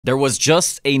There was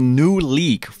just a new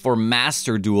leak for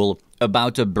Master Duel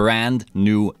about a brand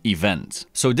new event.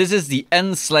 So this is the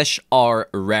N/R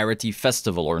Rarity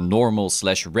Festival, or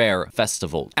Normal/Rare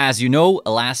Festival. As you know,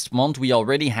 last month we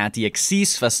already had the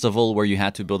Xyz Festival, where you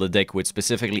had to build a deck with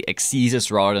specifically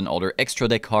Xyzes rather than other extra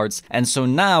deck cards, and so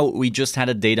now we just had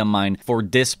a data mine for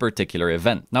this particular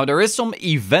event. Now there is some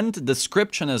event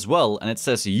description as well, and it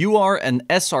says UR and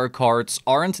SR cards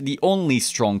aren't the only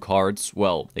strong cards.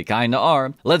 Well, they kinda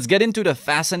are. Let's get into the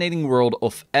fascinating world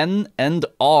of N and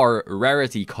R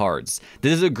rarity cards.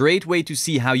 This is a great way to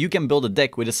see how you can build a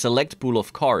deck with a select pool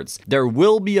of cards. There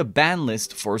will be a ban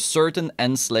list for certain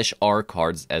N/R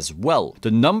cards as well.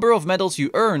 The number of medals you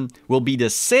earn will be the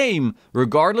same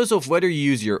regardless of whether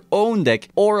you use your own deck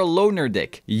or a loaner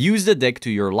deck. Use the deck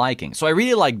to your liking. So I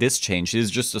really like this change. This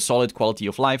is just a solid quality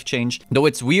of life change. Though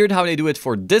it's weird how they do it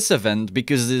for this event,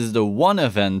 because this is the one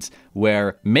event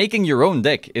where making your own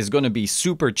deck is going to be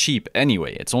super cheap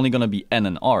anyway. It's only going to be N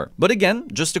and R. But again,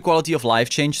 just a quality of life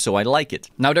change, so I like it.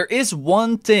 Now there is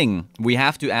one thing we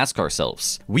have to ask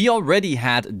ourselves. We already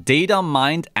had data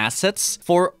mined assets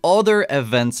for other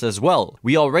events as well.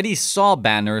 We already saw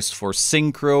banners for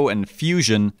Synchro and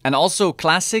Fusion, and also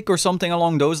Classic or something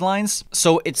along those lines.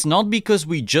 So it's not because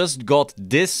we just got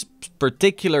this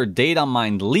particular data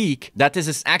mined leak that this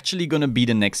is actually going to be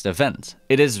the next event.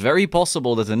 It is very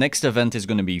possible that the next event is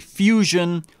going to be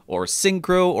Fusion or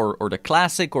Synchro or the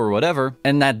Classic or whatever,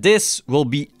 and that this will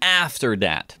be after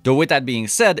that. Though with that being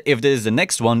said, if this is the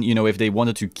next one, you know, if they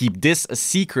wanted to keep this a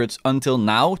secret until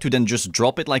now to then just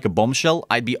drop it like a bombshell,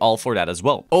 I'd be all for that as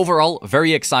well. Overall,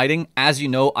 very exciting. As you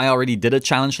know, I already did a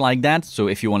challenge like that, so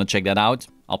if you want to check that out,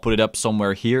 I'll put it up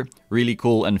somewhere here. Really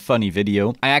cool and funny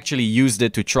video. I actually used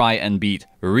it to try and beat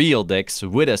real decks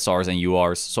with SRs and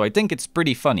URs, so I think it's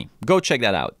pretty funny. Go check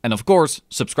that out. And of course,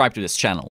 subscribe to this channel.